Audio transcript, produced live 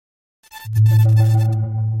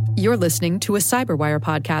You're listening to a CyberWire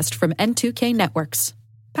podcast from N2K Networks,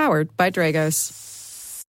 powered by Dragos.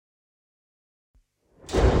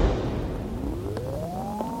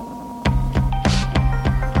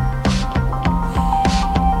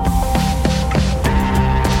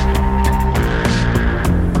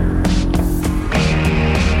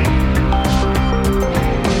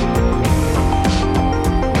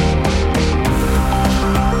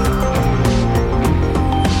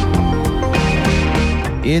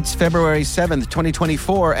 It's February 7th,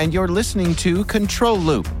 2024, and you're listening to Control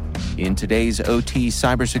Loop. In today's OT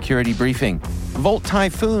cybersecurity briefing, Volt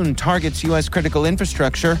Typhoon targets U.S. critical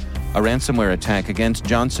infrastructure. A ransomware attack against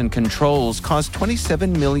Johnson Controls cost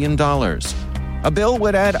 $27 million. A bill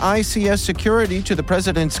would add ICS security to the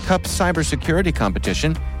President's Cup cybersecurity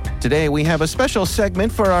competition. Today, we have a special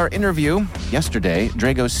segment for our interview. Yesterday,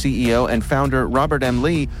 Dragos CEO and founder Robert M.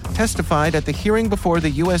 Lee testified at the hearing before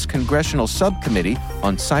the U.S. Congressional Subcommittee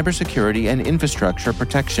on Cybersecurity and Infrastructure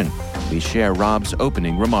Protection. We share Rob's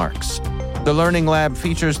opening remarks. The Learning Lab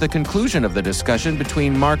features the conclusion of the discussion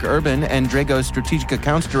between Mark Urban and Dragos Strategic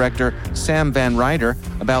Accounts Director Sam Van Ryder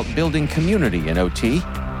about building community in OT.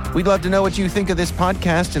 We'd love to know what you think of this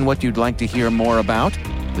podcast and what you'd like to hear more about.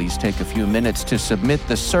 Please take a few minutes to submit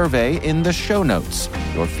the survey in the show notes.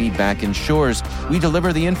 Your feedback ensures we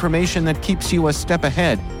deliver the information that keeps you a step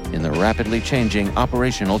ahead in the rapidly changing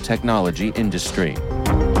operational technology industry.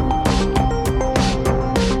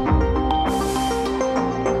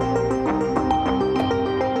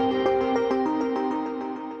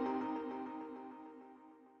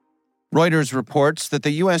 Reuters reports that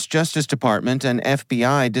the U.S. Justice Department and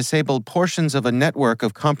FBI disabled portions of a network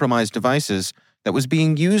of compromised devices that was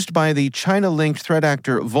being used by the China-linked threat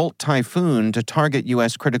actor Volt Typhoon to target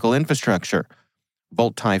U.S. critical infrastructure.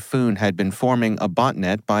 Volt Typhoon had been forming a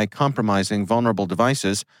botnet by compromising vulnerable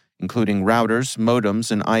devices, including routers,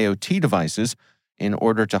 modems, and IoT devices, in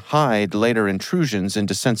order to hide later intrusions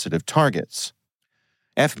into sensitive targets.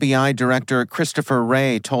 FBI Director Christopher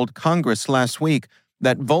Wray told Congress last week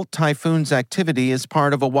that Volt Typhoon's activity is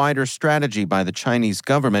part of a wider strategy by the Chinese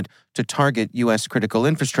government to target U.S. critical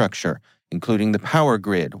infrastructure, including the power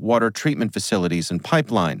grid, water treatment facilities, and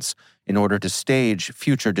pipelines, in order to stage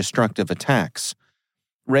future destructive attacks.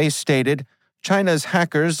 Wray stated, China's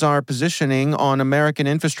hackers are positioning on American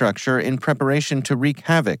infrastructure in preparation to wreak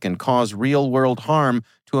havoc and cause real-world harm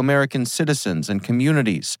to American citizens and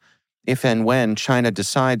communities, if and when China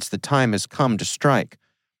decides the time has come to strike.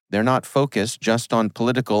 They're not focused just on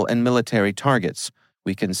political and military targets.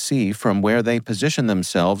 We can see from where they position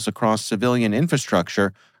themselves across civilian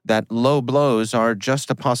infrastructure that low blows are just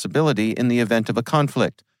a possibility in the event of a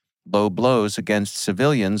conflict. Low blows against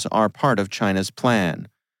civilians are part of China's plan.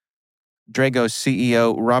 Dragos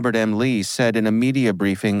CEO Robert M. Lee said in a media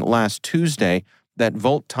briefing last Tuesday that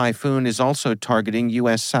Volt Typhoon is also targeting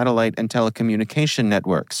U.S. satellite and telecommunication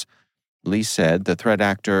networks. Lee said the threat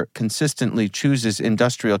actor consistently chooses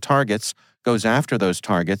industrial targets, goes after those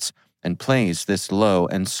targets, and plays this low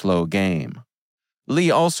and slow game.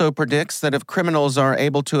 Lee also predicts that if criminals are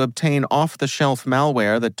able to obtain off-the-shelf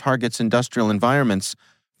malware that targets industrial environments,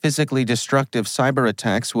 physically destructive cyber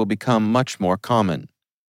attacks will become much more common.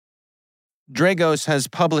 Dragos has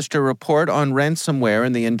published a report on ransomware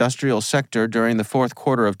in the industrial sector during the fourth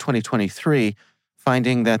quarter of 2023,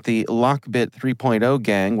 finding that the Lockbit 3.0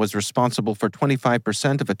 gang was responsible for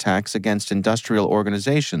 25% of attacks against industrial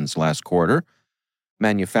organizations last quarter.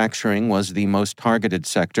 Manufacturing was the most targeted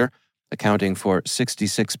sector, accounting for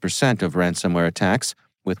 66% of ransomware attacks,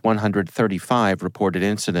 with 135 reported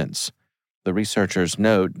incidents. The researchers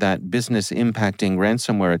note that business-impacting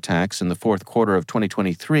ransomware attacks in the fourth quarter of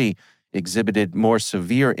 2023 exhibited more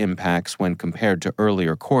severe impacts when compared to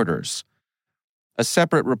earlier quarters. A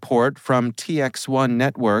separate report from TX1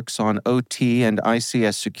 Networks on OT and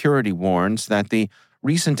ICS security warns that the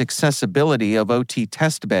recent accessibility of OT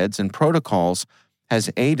testbeds and protocols has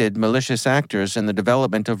aided malicious actors in the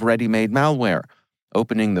development of ready-made malware,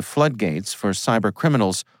 opening the floodgates for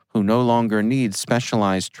cybercriminals who no longer need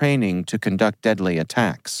specialized training to conduct deadly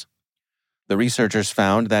attacks. The researchers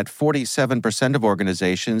found that 47% of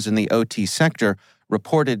organizations in the OT sector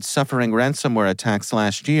reported suffering ransomware attacks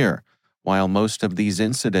last year. While most of these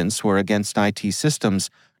incidents were against IT systems,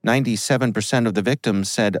 97% of the victims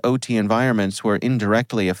said OT environments were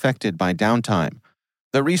indirectly affected by downtime.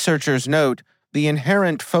 The researchers note the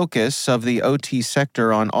inherent focus of the OT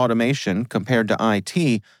sector on automation compared to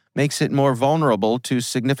IT makes it more vulnerable to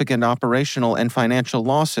significant operational and financial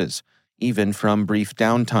losses, even from brief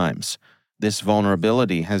downtimes. This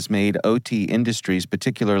vulnerability has made OT industries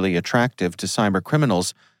particularly attractive to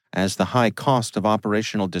cybercriminals, as the high cost of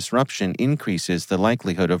operational disruption increases the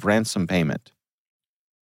likelihood of ransom payment.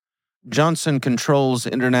 Johnson Controls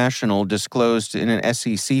International disclosed in an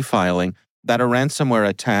SEC filing that a ransomware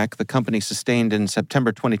attack the company sustained in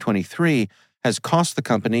September 2023 has cost the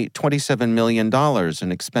company $27 million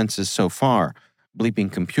in expenses so far,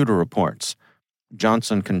 Bleeping Computer reports.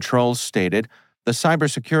 Johnson Controls stated, the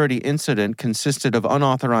cybersecurity incident consisted of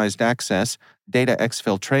unauthorized access, data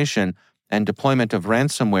exfiltration, and deployment of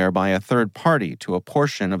ransomware by a third party to a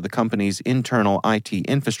portion of the company's internal IT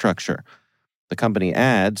infrastructure. The company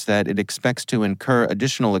adds that it expects to incur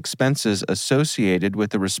additional expenses associated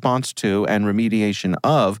with the response to and remediation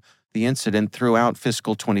of the incident throughout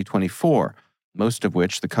fiscal 2024, most of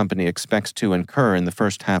which the company expects to incur in the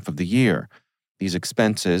first half of the year. These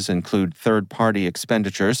expenses include third-party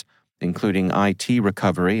expenditures, including IT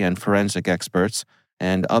recovery and forensic experts,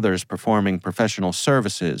 and others performing professional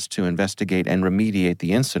services to investigate and remediate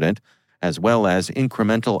the incident, as well as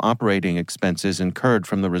incremental operating expenses incurred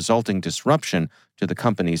from the resulting disruption to the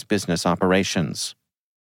company's business operations.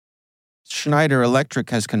 Schneider Electric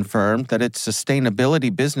has confirmed that its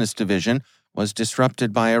sustainability business division was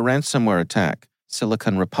disrupted by a ransomware attack,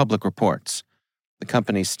 Silicon Republic reports. The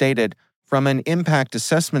company stated, from an impact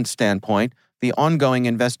assessment standpoint, the ongoing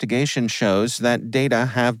investigation shows that data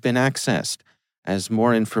have been accessed. As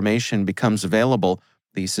more information becomes available,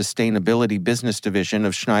 the Sustainability Business Division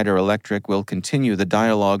of Schneider Electric will continue the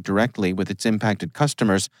dialogue directly with its impacted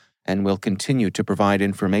customers and will continue to provide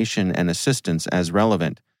information and assistance as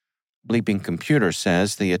relevant. Bleeping Computer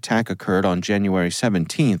says the attack occurred on January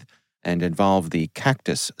 17th and involved the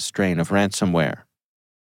Cactus strain of ransomware.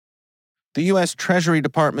 The U.S. Treasury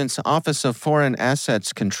Department's Office of Foreign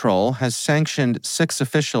Assets Control has sanctioned 6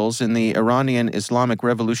 officials in the Iranian Islamic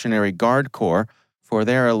Revolutionary Guard Corps for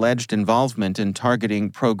their alleged involvement in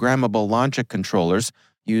targeting programmable logic controllers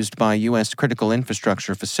used by U.S. critical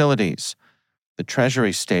infrastructure facilities. The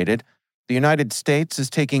Treasury stated, the United States is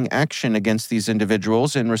taking action against these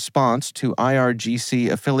individuals in response to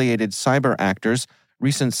IRGC-affiliated cyber actors'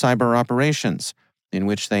 recent cyber operations, in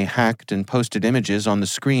which they hacked and posted images on the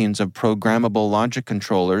screens of programmable logic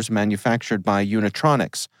controllers manufactured by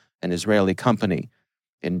Unitronics, an Israeli company.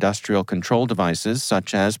 Industrial control devices,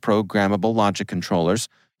 such as programmable logic controllers,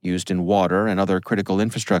 used in water and other critical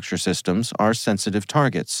infrastructure systems, are sensitive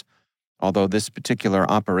targets. Although this particular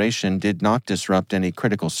operation did not disrupt any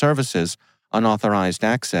critical services, unauthorized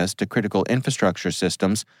access to critical infrastructure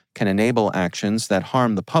systems can enable actions that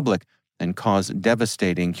harm the public and cause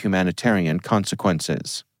devastating humanitarian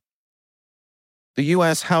consequences. The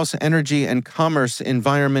U.S. House Energy and Commerce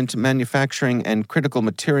Environment, Manufacturing, and Critical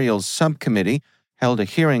Materials Subcommittee held a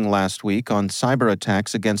hearing last week on cyber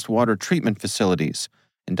attacks against water treatment facilities,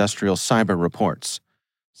 Industrial Cyber reports.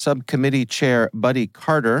 Subcommittee Chair Buddy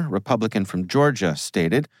Carter, Republican from Georgia,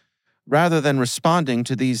 stated, rather than responding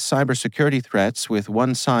to these cybersecurity threats with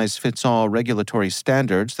one-size-fits-all regulatory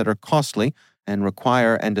standards that are costly and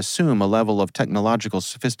require and assume a level of technological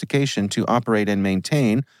sophistication to operate and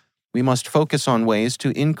maintain, we must focus on ways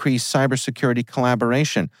to increase cybersecurity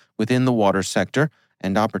collaboration within the water sector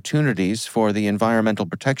and opportunities for the Environmental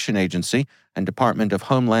Protection Agency and Department of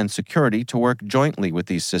Homeland Security to work jointly with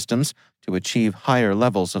these systems to achieve higher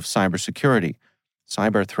levels of cybersecurity.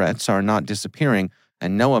 Cyber threats are not disappearing,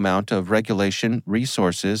 and no amount of regulation,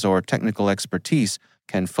 resources, or technical expertise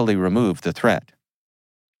can fully remove the threat.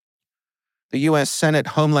 The U.S. Senate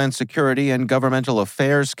Homeland Security and Governmental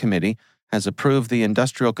Affairs Committee has approved the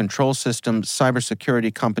Industrial Control Systems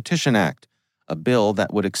Cybersecurity Competition Act, a bill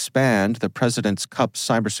that would expand the President's Cup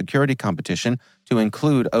cybersecurity competition to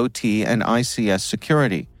include OT and ICS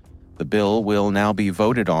security. The bill will now be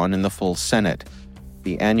voted on in the full Senate.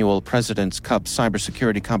 The annual President's Cup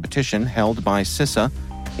cybersecurity competition held by CISA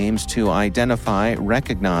aims to identify,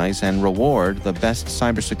 recognize, and reward the best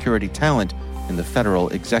cybersecurity talent in the federal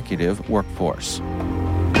executive workforce.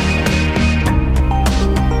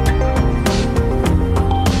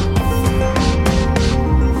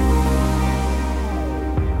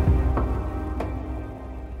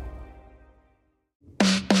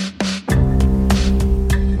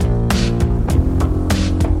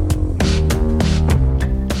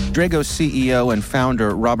 Dragos CEO and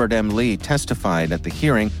founder Robert M. Lee testified at the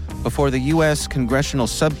hearing before the U.S. Congressional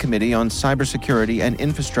Subcommittee on Cybersecurity and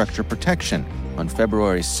Infrastructure Protection on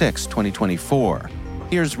February 6, 2024.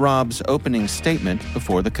 Here's Rob's opening statement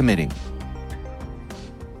before the committee.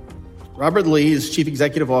 Robert Lee is Chief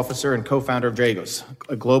Executive Officer and co-founder of Dragos,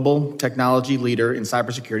 a global technology leader in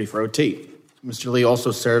cybersecurity for OT. Mr. Lee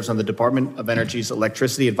also serves on the Department of Energy's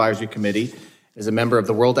Electricity Advisory Committee as a member of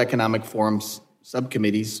the World Economic Forum's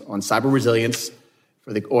subcommittees on cyber resilience,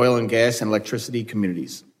 for the oil and gas and electricity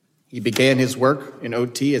communities. He began his work in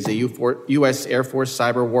OT as a U.S. Air Force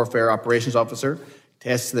Cyber Warfare Operations Officer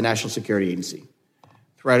tasked to the National Security Agency.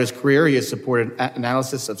 Throughout his career, he has supported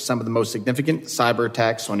analysis of some of the most significant cyber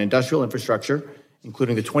attacks on industrial infrastructure,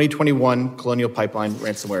 including the 2021 Colonial Pipeline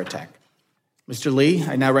ransomware attack. Mr. Lee,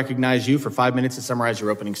 I now recognize you for 5 minutes to summarize your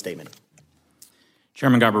opening statement.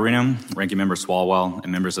 Chairman Garbarino, Ranking Member Swalwell,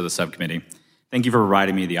 and members of the subcommittee, thank you for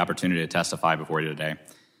providing me the opportunity to testify before you today.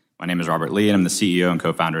 My name is Robert Lee, and I'm the CEO and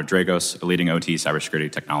co-founder of Dragos, a leading OT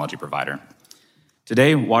cybersecurity technology provider.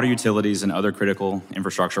 Today, water utilities and other critical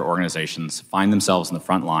infrastructure organizations find themselves in the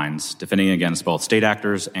front lines, defending against both state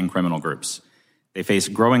actors and criminal groups. They face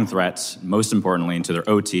growing threats, most importantly, to their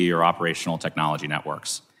OT or operational technology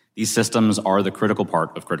networks. These systems are the critical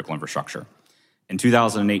part of critical infrastructure. In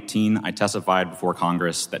 2018, I testified before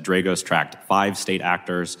Congress that Dragos tracked 5 state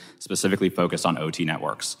actors specifically focused on OT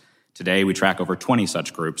networks. Today, we track over 20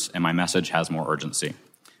 such groups, and my message has more urgency.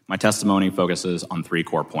 My testimony focuses on 3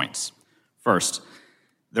 core points. First,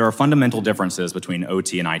 there are fundamental differences between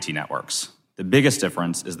OT and IT networks. The biggest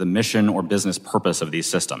difference is the mission or business purpose of these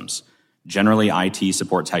systems. Generally, IT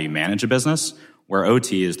supports how you manage a business, where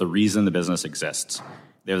OT is the reason the business exists.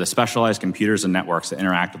 They're the specialized computers and networks that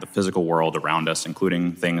interact with the physical world around us,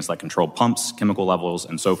 including things like controlled pumps, chemical levels,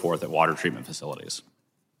 and so forth at water treatment facilities.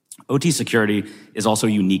 OT security is also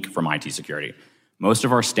unique from IT security. Most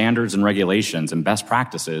of our standards and regulations and best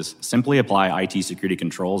practices simply apply IT security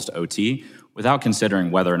controls to OT without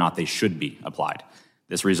considering whether or not they should be applied.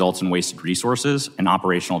 This results in wasted resources and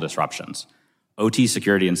operational disruptions. OT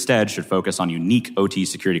security instead should focus on unique OT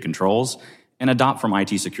security controls and adopt from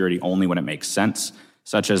IT security only when it makes sense,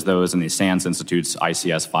 such as those in the SANS Institute's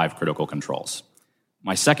ICS 5 critical controls.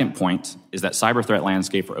 My second point is that cyber threat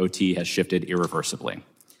landscape for OT has shifted irreversibly.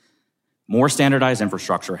 More standardized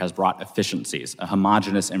infrastructure has brought efficiencies, a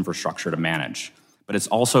homogeneous infrastructure to manage, but it's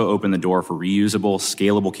also opened the door for reusable,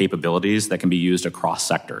 scalable capabilities that can be used across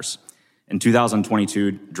sectors. In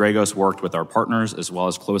 2022, Dragos worked with our partners as well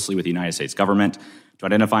as closely with the United States government to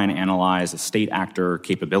identify and analyze a state actor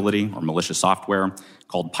capability or malicious software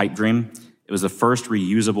called PipeDream. It was the first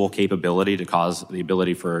reusable capability to cause the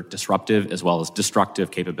ability for disruptive as well as destructive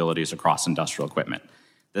capabilities across industrial equipment.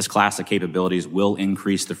 This class of capabilities will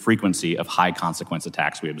increase the frequency of high-consequence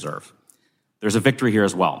attacks we observe. There's a victory here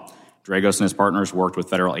as well. Dragos and his partners worked with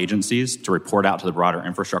federal agencies to report out to the broader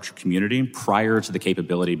infrastructure community prior to the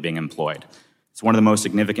capability being employed. It's one of the most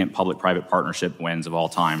significant public-private partnership wins of all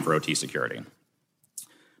time for OT security.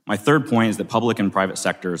 My third point is that public and private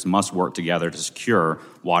sectors must work together to secure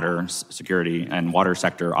water security and water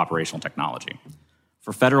sector operational technology.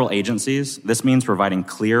 For federal agencies, this means providing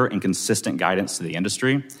clear and consistent guidance to the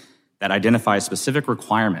industry that identifies specific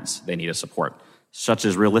requirements they need to support, such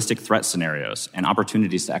as realistic threat scenarios and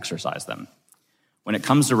opportunities to exercise them. When it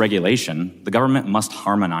comes to regulation, the government must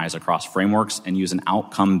harmonize across frameworks and use an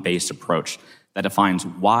outcome-based approach that defines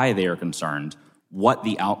why they are concerned, what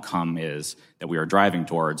the outcome is that we are driving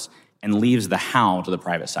towards, and leaves the how to the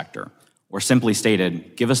private sector. Or simply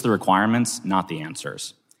stated, give us the requirements, not the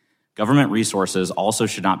answers. Government resources also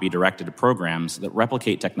should not be directed to programs that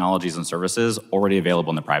replicate technologies and services already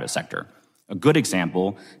available in the private sector. A good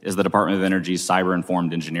example is the Department of Energy's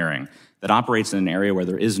cyber-informed engineering that operates in an area where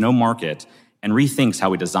there is no market and rethinks how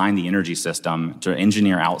we design the energy system to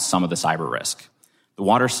engineer out some of the cyber risk. The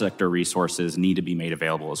water sector resources need to be made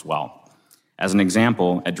available as well. As an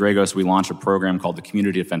example, at Dragos, we launched a program called the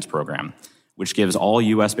Community Defense Program, which gives all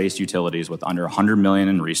U.S.-based utilities with under $100 million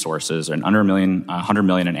in resources and under $100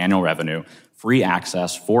 million in annual revenue free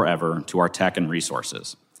access forever to our tech and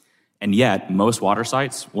resources. And yet, most water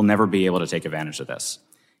sites will never be able to take advantage of this.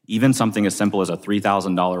 Even something as simple as a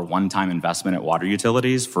 $3,000 one-time investment at water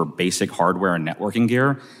utilities for basic hardware and networking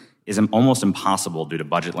gear is almost impossible due to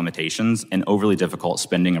budget limitations and overly difficult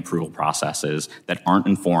spending approval processes that aren't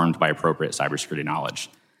informed by appropriate cybersecurity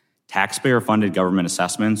knowledge. Taxpayer-funded government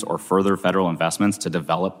assessments or further federal investments to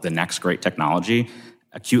develop the next great technology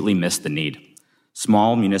acutely miss the need.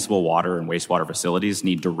 Small municipal water and wastewater facilities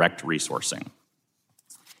need direct resourcing.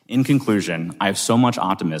 In conclusion, I have so much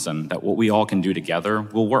optimism that what we all can do together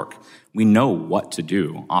will work. We know what to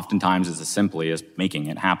do. Oftentimes it's as simply as making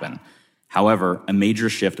it happen. However, a major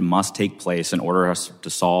shift must take place in order for us to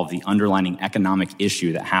solve the underlying economic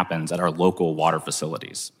issue that happens at our local water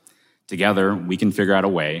facilities. Together, we can figure out a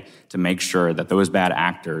way to make sure that those bad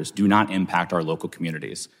actors do not impact our local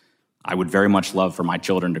communities. I would very much love for my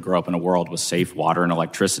children to grow up in a world with safe water and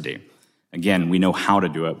electricity. Again, we know how to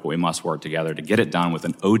do it, but we must work together to get it done with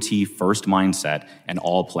an OT-first mindset and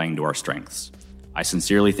all playing to our strengths. I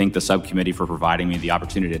sincerely thank the subcommittee for providing me the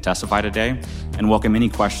opportunity to testify today and welcome any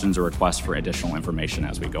questions or requests for additional information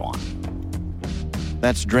as we go on.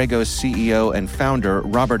 That's Dragos CEO and founder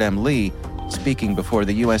Robert M. Lee speaking before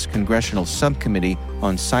the U.S. Congressional Subcommittee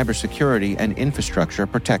on Cybersecurity and Infrastructure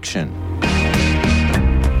Protection.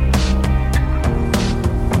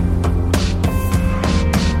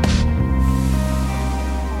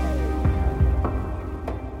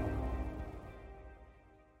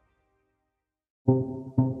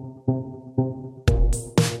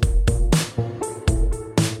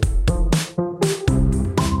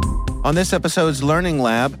 On this episode's Learning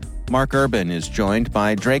Lab, Mark Urban is joined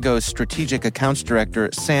by Dragos Strategic Accounts Director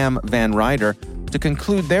Sam Van Ryder to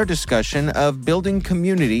conclude their discussion of building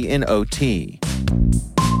community in OT.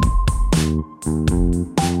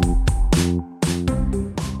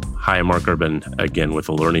 Hi, I'm Mark Urban, again with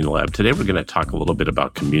the Learning Lab. Today we're going to talk a little bit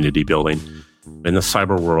about community building in the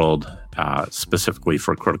cyber world, specifically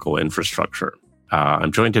for critical infrastructure.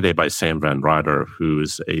 I'm joined today by Sam Van Ryder,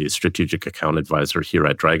 who's a strategic account advisor here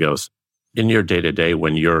at Dragos. In your day-to-day,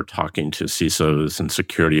 when you're talking to CISOs and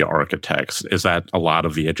security architects, is that a lot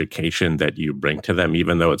of the education that you bring to them,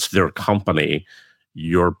 even though it's their company,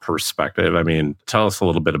 your perspective? I mean, tell us a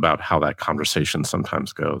little bit about how that conversation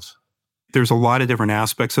sometimes goes. There's a lot of different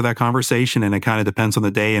aspects of that conversation, and it kind of depends on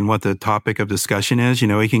the day and what the topic of discussion is. You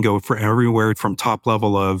know, it can go for everywhere from top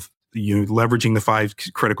level of, leveraging the 5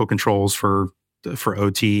 critical controls for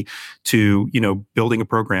OT to, building a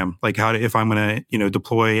program. Like if I'm going to,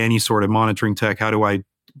 deploy any sort of monitoring tech, how do I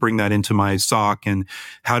bring that into my SOC and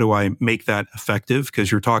how do I make that effective?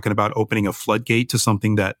 Because you're talking about opening a floodgate to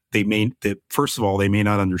something that first of all, they may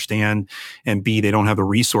not understand, and B, they don't have the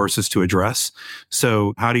resources to address.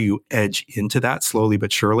 So how do you edge into that slowly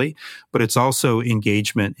but surely? But it's also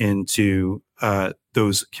engagement into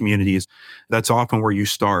those communities. That's often where you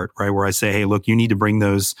start, right? Where I say, hey, look, you need to bring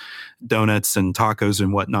those donuts and tacos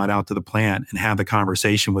and whatnot out to the plant and have the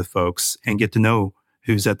conversation with folks and get to know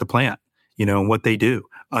who's at the plant, and what they do.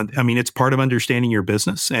 It's part of understanding your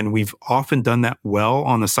business. And we've often done that well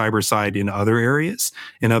on the cyber side in other areas,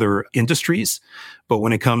 in other industries. But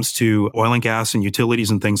when it comes to oil and gas and utilities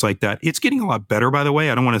and things like that, it's getting a lot better, by the way.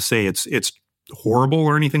 I don't want to say it's horrible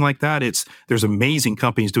or anything like that. There's amazing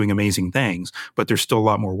companies doing amazing things, but there's still a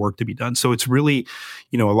lot more work to be done. So it's really,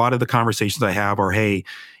 a lot of the conversations I have are, hey,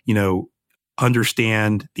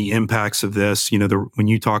 understand the impacts of this. When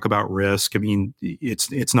you talk about risk,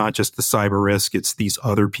 it's not just the cyber risk, it's these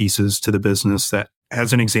other pieces to the business that,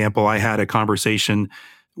 as an example, I had a conversation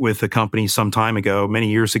with a company some time ago, many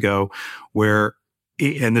years ago, where,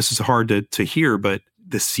 and this is hard to hear, but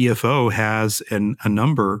the CFO has a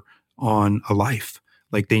number on a life.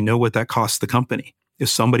 Like they know what that costs the company. If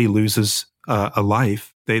somebody loses a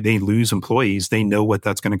life, they lose employees, they know what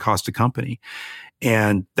that's going to cost a company.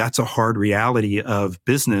 And that's a hard reality of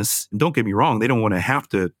business. And don't get me wrong, they don't want to have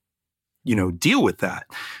to, deal with that.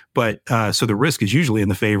 But so the risk is usually in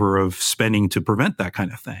the favor of spending to prevent that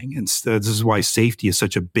kind of thing. And so this is why safety is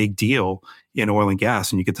such a big deal in oil and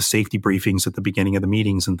gas. And you get the safety briefings at the beginning of the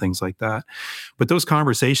meetings and things like that. But those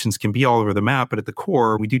conversations can be all over the map. But at the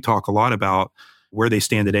core, we do talk a lot about where they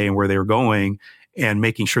stand today and where they're going and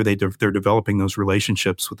making sure they're developing those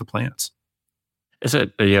relationships with the plants. Is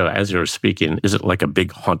it, as you're speaking, is it like a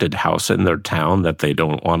big haunted house in their town that they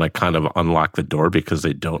don't want to kind of unlock the door because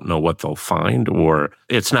they don't know what they'll find? Or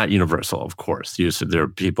it's not universal, of course. You said there are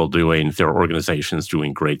people there are organizations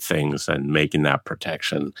doing great things and making that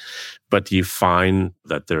protection. But do you find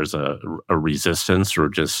that there's a resistance or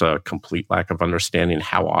just a complete lack of understanding?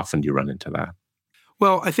 How often do you run into that?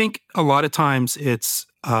 Well, I think a lot of times it's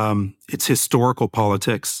historical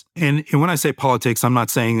politics. And when I say politics, I'm not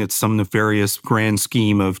saying it's some nefarious grand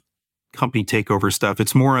scheme of company takeover stuff.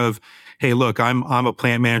 It's more of, hey, look, I'm a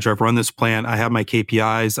plant manager. I've run this plant. I have my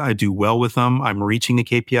KPIs. I do well with them. I'm reaching the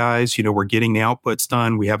KPIs. We're getting the outputs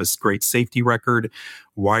done. We have a great safety record.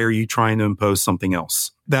 Why are you trying to impose something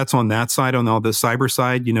else? That's on that side. On the cyber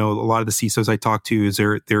side, a lot of the CISOs I talk to is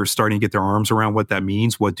they're starting to get their arms around what that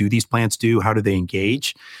means. What do these plants do? How do they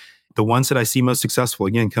engage? The ones that I see most successful,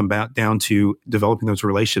 again, come back down to developing those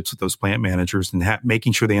relationships with those plant managers and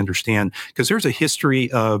making sure they understand, because there's a history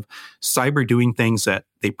of cyber doing things that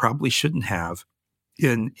they probably shouldn't have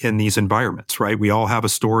in these environments, right? We all have a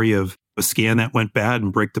story of a scan that went bad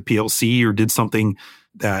and break the PLC or did something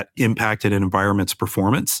that impacted an environment's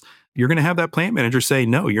performance. You're going to have that plant manager say,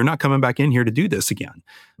 no, you're not coming back in here to do this again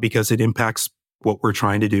because it impacts what we're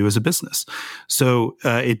trying to do as a business. So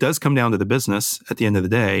it does come down to the business at the end of the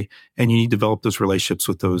day, and you need to develop those relationships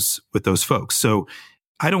with those folks. So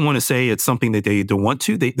I don't want to say it's something that they don't want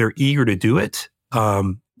to. They're eager to do it,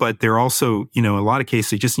 but but they're also, in a lot of cases,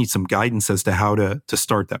 they just need some guidance as to how to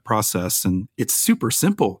start that process. And it's super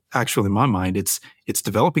simple, actually, in my mind. It's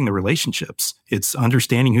developing the relationships. It's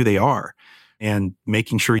understanding who they are and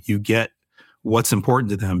making sure you get what's important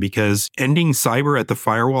to them, because ending cyber at the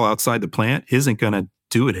firewall outside the plant isn't going to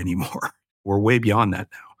do it anymore. We're way beyond that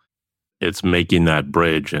now. It's making that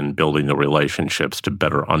bridge and building the relationships to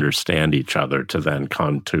better understand each other to then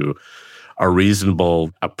come to a reasonable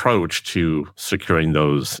approach to securing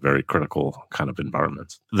those very critical kind of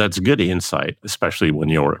environments. That's good insight, especially when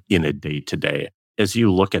you're in it day to day. As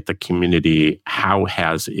you look at the community, how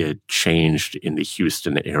has it changed in the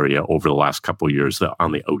Houston area over the last couple of years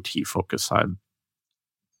on the OT focus side?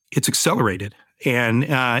 It's accelerated, and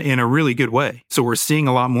in a really good way. So we're seeing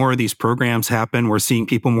a lot more of these programs happen. We're seeing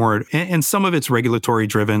people more, and some of it's regulatory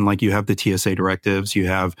driven, like you have the TSA directives. You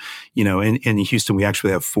have, in Houston, we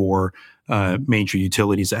actually have 4 major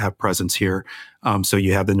utilities that have presence here. So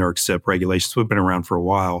you have the NERC CIP regulations. We've been around for a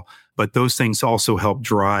while, but those things also help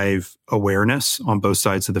drive awareness on both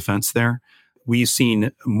sides of the fence there. We've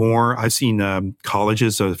seen more. I've seen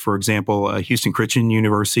colleges, for example, Houston Christian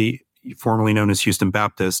University, formerly known as Houston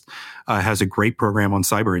Baptist, has a great program on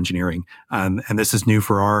cyber engineering. And this is new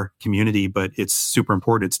for our community, but it's super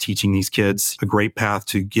important. It's teaching these kids a great path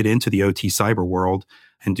to get into the OT cyber world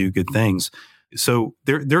and do good things. So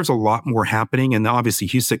there's a lot more happening. And obviously,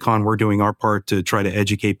 HoustonCon, we're doing our part to try to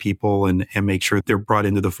educate people and make sure they're brought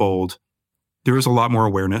into the fold. There is a lot more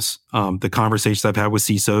awareness. The conversations I've had with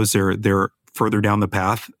CISOs, they're further down the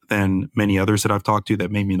path than many others that I've talked to that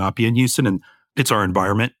maybe not be in Houston. And it's our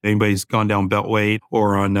environment. Anybody's gone down Beltway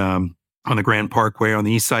or on the Grand Parkway on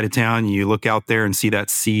the east side of town, you look out there and see that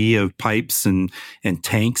sea of pipes and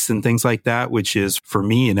tanks and things like that, which is, for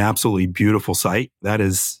me, an absolutely beautiful sight. That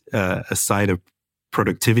is a site of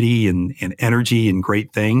productivity and energy and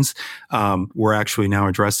great things. We're actually now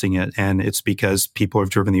addressing it, and it's because people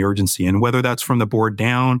have driven the urgency. And whether that's from the board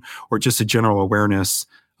down or just a general awareness,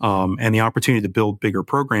 and the opportunity to build bigger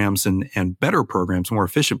programs and better programs, more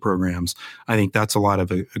efficient programs, I think that's a lot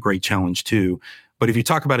of a great challenge too. But if you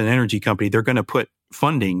talk about an energy company, they're going to put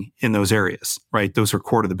funding in those areas, right? Those are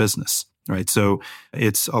core to the business, right? So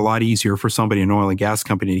it's a lot easier for somebody in an oil and gas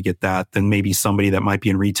company to get that than maybe somebody that might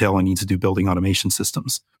be in retail and needs to do building automation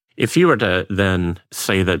systems. If you were to then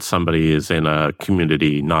say that somebody is in a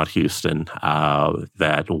community, not Houston,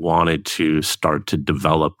 that wanted to start to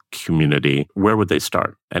develop community, where would they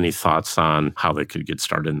start? Any thoughts on how they could get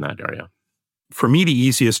started in that area? For me, the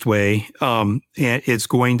easiest way, it's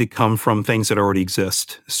going to come from things that already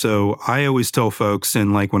exist. So I always tell folks,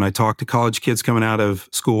 and like when I talk to college kids coming out of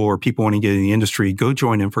school or people wanting to get in the industry, go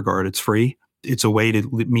join InfraGard. It's free. It's a way to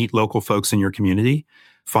meet local folks in your community.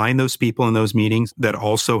 Find those people in those meetings that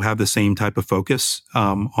also have the same type of focus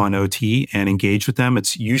on OT and engage with them.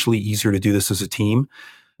 It's usually easier to do this as a team.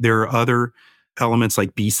 There are other elements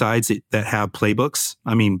like B-sides that have playbooks.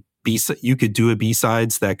 I mean, you could do a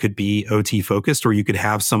B-sides that could be OT focused, or you could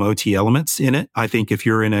have some OT elements in it. I think if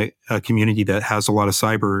you're in a community that has a lot of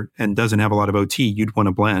cyber and doesn't have a lot of OT, you'd want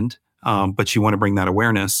to blend, but you want to bring that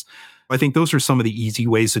awareness. I think those are some of the easy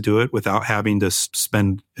ways to do it without having to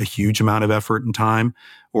spend a huge amount of effort and time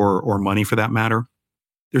or money for that matter.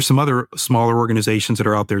 There's some other smaller organizations that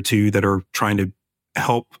are out there too that are trying to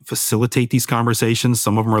help facilitate these conversations.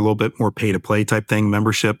 Some of them are a little bit more pay to play type thing,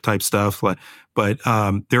 membership type stuff. But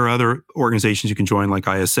there are other organizations you can join like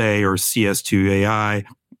ISA or CS2AI,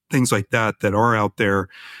 things like that are out there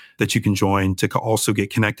that you can join to also get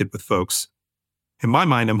connected with folks. In my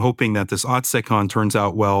mind, I'm hoping that this OTSECCon turns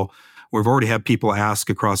out well. We've already had people ask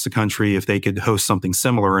across the country if they could host something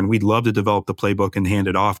similar, and we'd love to develop the playbook and hand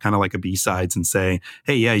it off kind of like a B-sides and say,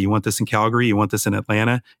 hey, yeah, you want this in Calgary? You want this in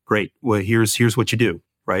Atlanta? Great. Well, here's what you do,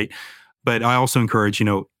 right? But I also encourage,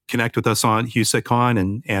 connect with us on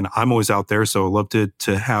HoustonCon, and I'm always out there. So I'd love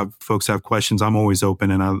to have folks have questions. I'm always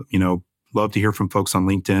open, and I, love to hear from folks on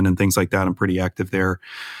LinkedIn and things like that. I'm pretty active there.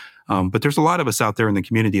 But there's a lot of us out there in the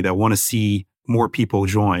community that want to see more people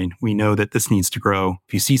join. We know that this needs to grow.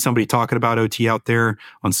 If you see somebody talking about OT out there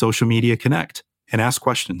on social media, connect and ask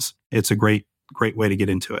questions. It's a great way to get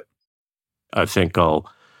into it. I think I'll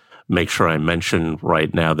make sure I mention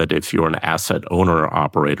right now that if you're an asset owner or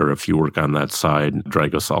operator, if you work on that side,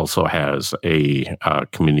 Dragos also has a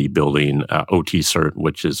community building OT cert,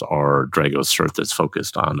 which is our Dragos cert that's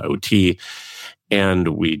focused on OT. And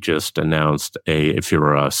we just announced if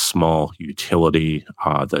you're a small utility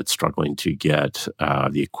that's struggling to get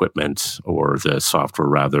the equipment or the software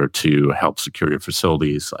rather to help secure your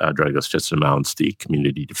facilities, Dragos just announced the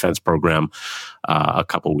Community Defense Program a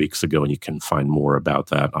couple weeks ago, and you can find more about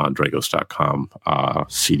that on Dragos.com,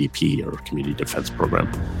 CDP or Community Defense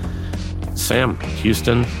Program. Sam,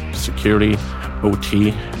 Houston, security,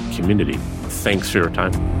 OT, community. Thanks for your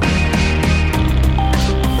time.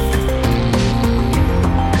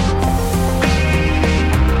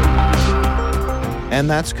 And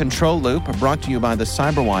that's Control Loop, brought to you by the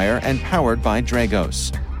Cyberwire and powered by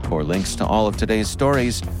Dragos. For links to all of today's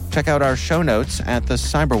stories, check out our show notes at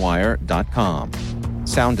thecyberwire.com.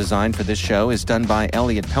 Sound design for this show is done by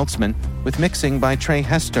Elliot Peltzman, with mixing by Trey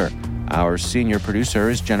Hester. Our senior producer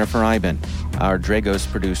is Jennifer Eiben. Our Dragos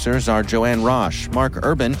producers are Joanne Rosch, Mark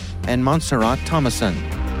Urban, and Montserrat Thomason.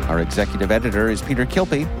 Our executive editor is Peter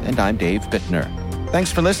Kilpie, and I'm Dave Bittner.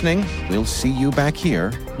 Thanks for listening. We'll see you back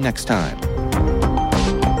here next time.